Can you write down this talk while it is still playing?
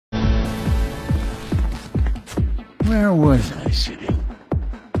Where was I sitting?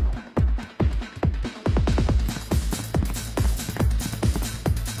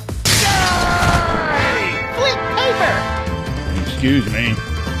 Flip paper! Excuse me.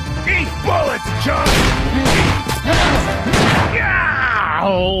 Eat bullets, John!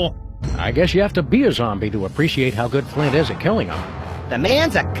 Oh! I guess you have to be a zombie to appreciate how good Flint is at killing them. The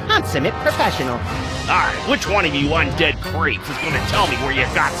man's a consummate professional. Alright, which one of you undead creeps is gonna tell me where you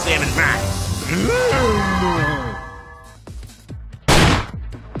got Sam and Max?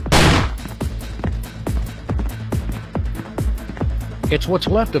 It's what's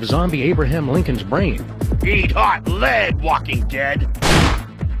left of zombie Abraham Lincoln's brain. Eat hot lead, Walking Dead!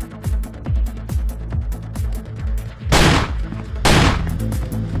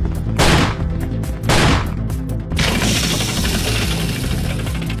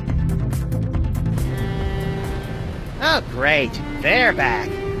 Oh, great. They're back.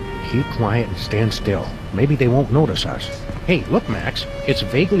 Keep quiet and stand still. Maybe they won't notice us. Hey, look, Max. It's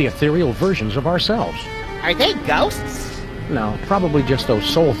vaguely ethereal versions of ourselves. Are they ghosts? No, probably just those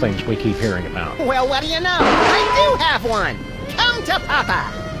soul things we keep hearing about. Well, what do you know? I do have one! Come to Papa!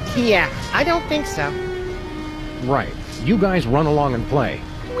 Yeah, I don't think so. Right. You guys run along and play.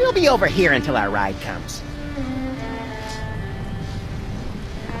 We'll be over here until our ride comes.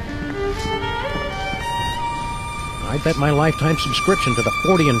 I bet my lifetime subscription to the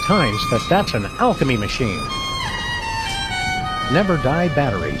 40 and Times that that's an alchemy machine. Never die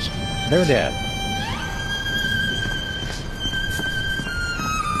batteries. They're dead.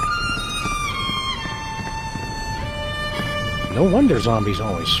 No wonder zombies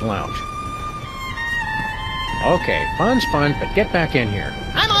always slouch. Okay, fun's fun, but get back in here.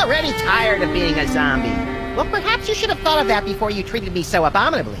 I'm already tired of being a zombie. Well, perhaps you should have thought of that before you treated me so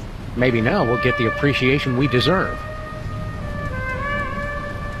abominably. Maybe now we'll get the appreciation we deserve.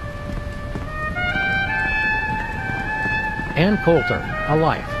 Ann Coulter, A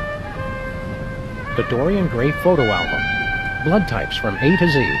Life. The Dorian Gray Photo Album. Blood types from A to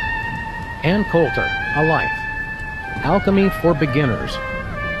Z. Ann Coulter, A Life. Alchemy for Beginners.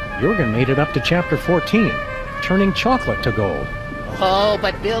 Jurgen made it up to chapter 14, turning chocolate to gold. Oh,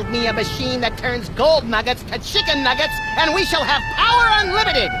 but build me a machine that turns gold nuggets to chicken nuggets, and we shall have power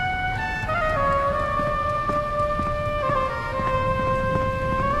unlimited!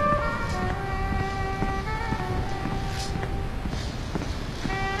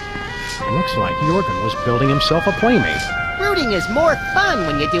 Looks like Jurgen was building himself a playmate. Rooting is more fun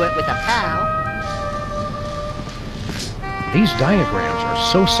when you do it with a pal. These diagrams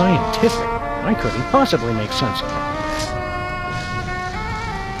are so scientific, I couldn't possibly make sense of them.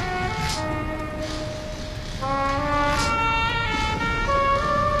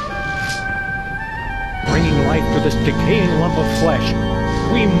 Bringing life to this decaying lump of flesh,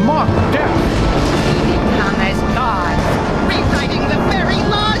 we mock death! We become as gods, rewriting the very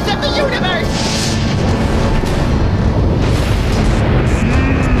laws of the universe!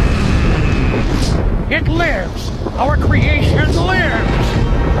 It lives! Our creation lives!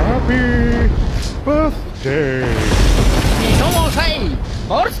 Happy birthday! ¿Cómo say?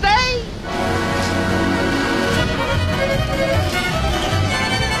 Birthday?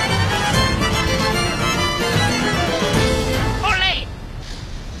 Ole!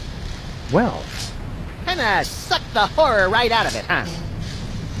 Well, Kinda suck the horror right out of it, huh?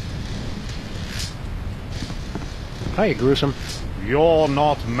 hiya, Gruesome. You're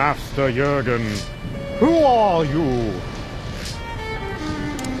not Master Jurgen. Who are you?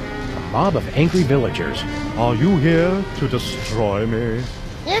 A mob of angry villagers. Are you here to destroy me?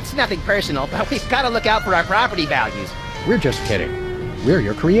 It's nothing personal, but we've got to look out for our property values. We're just kidding. We're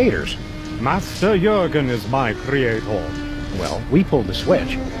your creators. Master Jurgen is my creator. Well, we pulled the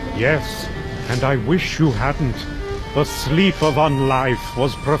switch. Yes, and I wish you hadn't. The sleep of unlife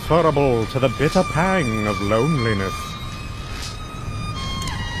was preferable to the bitter pang of loneliness.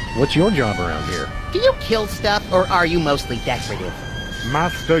 What's your job around here? Do you kill stuff, or are you mostly decorative?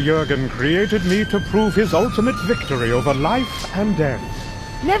 Master Jurgen created me to prove his ultimate victory over life and death.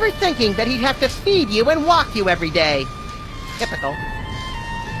 Never thinking that he'd have to feed you and walk you every day. Typical.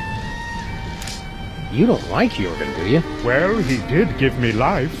 You don't like Jurgen, do you? Well, he did give me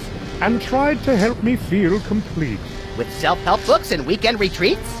life, and tried to help me feel complete. With self-help books and weekend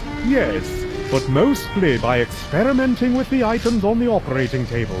retreats? Yes, but mostly by experimenting with the items on the operating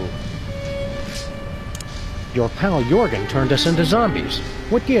table. Your pal Jurgen turned us into zombies.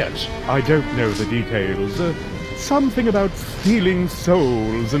 What gives? I don't know the details. Something about stealing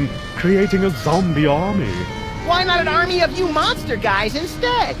souls and creating a zombie army. Why not an army of you monster guys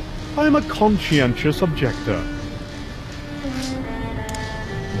instead? I'm a conscientious objector.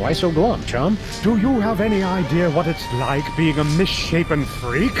 Why so glum, chum? Do you have any idea what it's like being a misshapen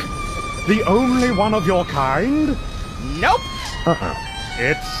freak? The only one of your kind? Nope.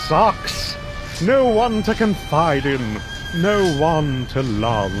 It sucks. No one to confide in. No one to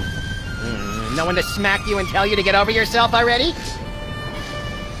love. No one to smack you and tell you to get over yourself already?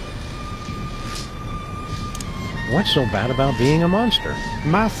 What's so bad about being a monster?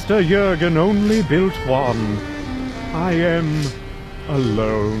 Master Jurgen only built one. I am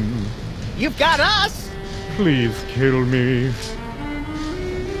alone. You've got us! Please kill me.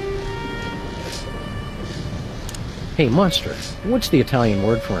 Hey, monster, what's the Italian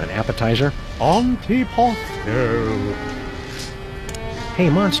word for an appetizer? Antipasto. Hey,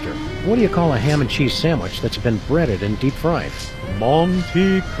 monster, what do you call a ham and cheese sandwich that's been breaded and deep fried?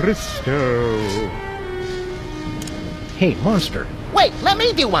 Monte Cristo. Hey, monster. Wait, let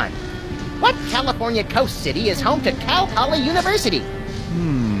me do one! What California coast city is home to Cal Poly University?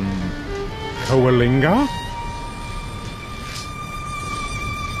 Coalinga?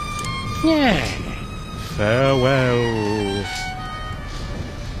 Yeah. Farewell.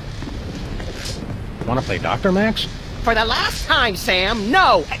 Want to play Dr. Max? For the last time, Sam,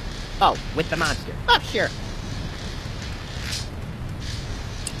 no! Oh, with the monster. Oh, sure.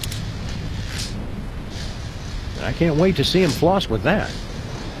 I can't wait to see him floss with that.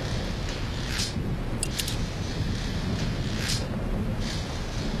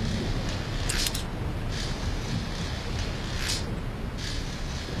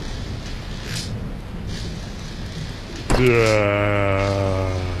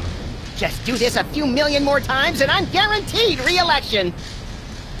 Just do this a few million more times and I'm guaranteed re-election!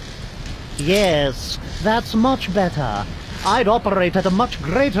 Yes, that's much better. I'd operate at a much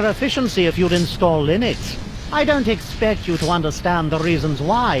greater efficiency if you'd install Linux. I don't expect you to understand the reasons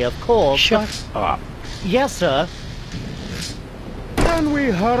why, of course. Shut up. Yes, sir. Can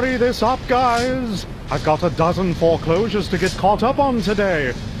we hurry this up, guys? I've got a dozen foreclosures to get caught up on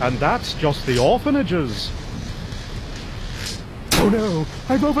today, and that's just the orphanages. Oh no,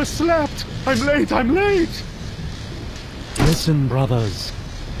 I've overslept! I'm late! Listen, brothers.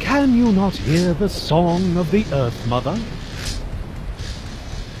 Can you not hear the song of the Earth Mother?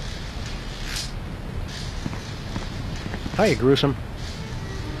 Hiya, Gruesome.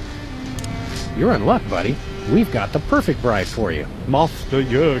 You're in luck, buddy. We've got the perfect bride for you. Master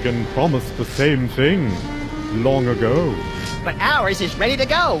Jurgen promised the same thing long ago. But ours is ready to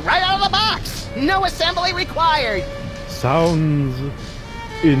go, right out of the box! No assembly required! Sounds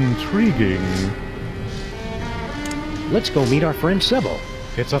intriguing. Let's go meet our friend Sybil.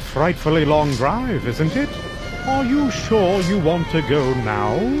 It's a frightfully long drive, isn't it? Are you sure you want to go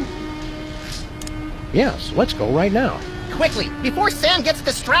now? Yes, let's go right now. Quickly, before Sam gets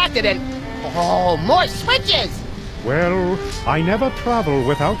distracted and... Oh, more switches! Well, I never travel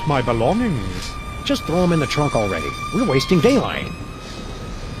without my belongings. Just throw them in the trunk already. We're wasting daylight.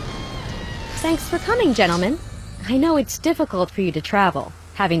 Thanks for coming, gentlemen. I know it's difficult for you to travel,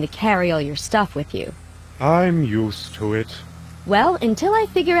 having to carry all your stuff with you. I'm used to it. Well, until I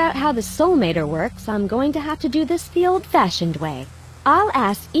figure out how the Soulmater works, I'm going to have to do this the old-fashioned way. I'll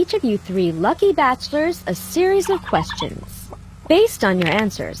ask each of you three lucky bachelors a series of questions. Based on your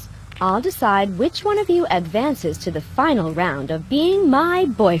answers, I'll decide which one of you advances to the final round of being my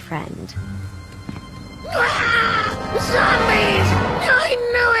boyfriend. Zombies! I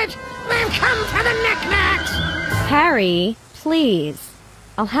knew it! They've come for the knickknacks! Harry, please.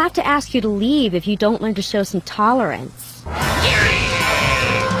 I'll have to ask you to leave if you don't learn to show some tolerance. They're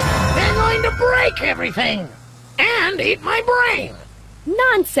going to break everything! And eat my brain!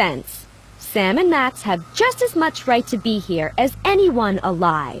 Nonsense! Sam and Max have just as much right to be here as anyone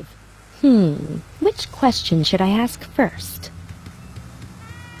alive. Which question should I ask first?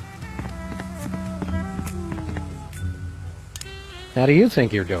 How do you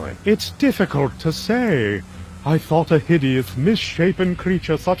think you're doing? It's difficult to say. I thought a hideous, misshapen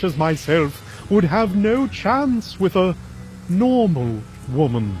creature such as myself would have no chance with a normal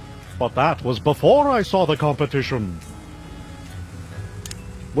woman. But that was before I saw the competition.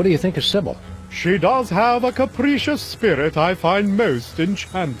 What do you think of Sybil? She does have a capricious spirit I find most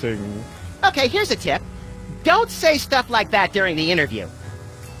enchanting. Okay, here's a tip. Don't say stuff like that during the interview.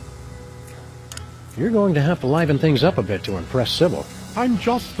 You're going to have to liven things up a bit to impress Sybil. I'm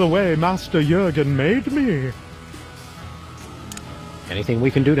just the way Master Jurgen made me. Anything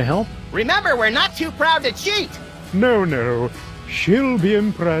we can do to help? Remember, we're not too proud to cheat! No. She'll be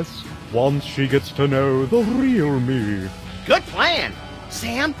impressed once she gets to know the real me. Good plan!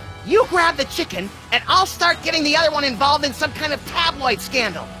 Sam, you grab the chicken, and I'll start getting the other one involved in some kind of tabloid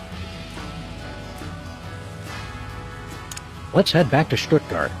scandal. Let's head back to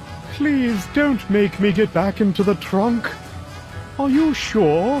Stuttgart. Please don't make me get back into the trunk. Are you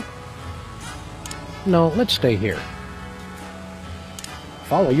sure? No, let's stay here.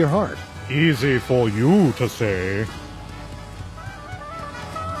 Follow your heart. Easy for you to say.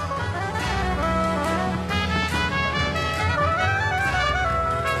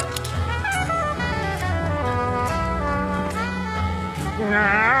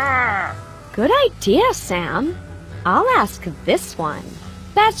 Good idea, Sam. I'll ask this one.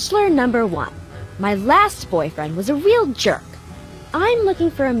 Bachelor number 1. My last boyfriend was a real jerk. I'm looking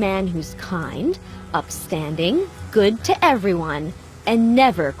for a man who's kind, upstanding, good to everyone, and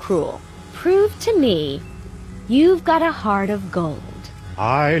never cruel. Prove to me you've got a heart of gold.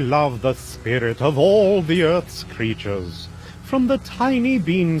 I love the spirit of all the earth's creatures, from the tiny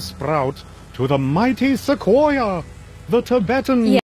bean sprout to the mighty sequoia, the Tibetan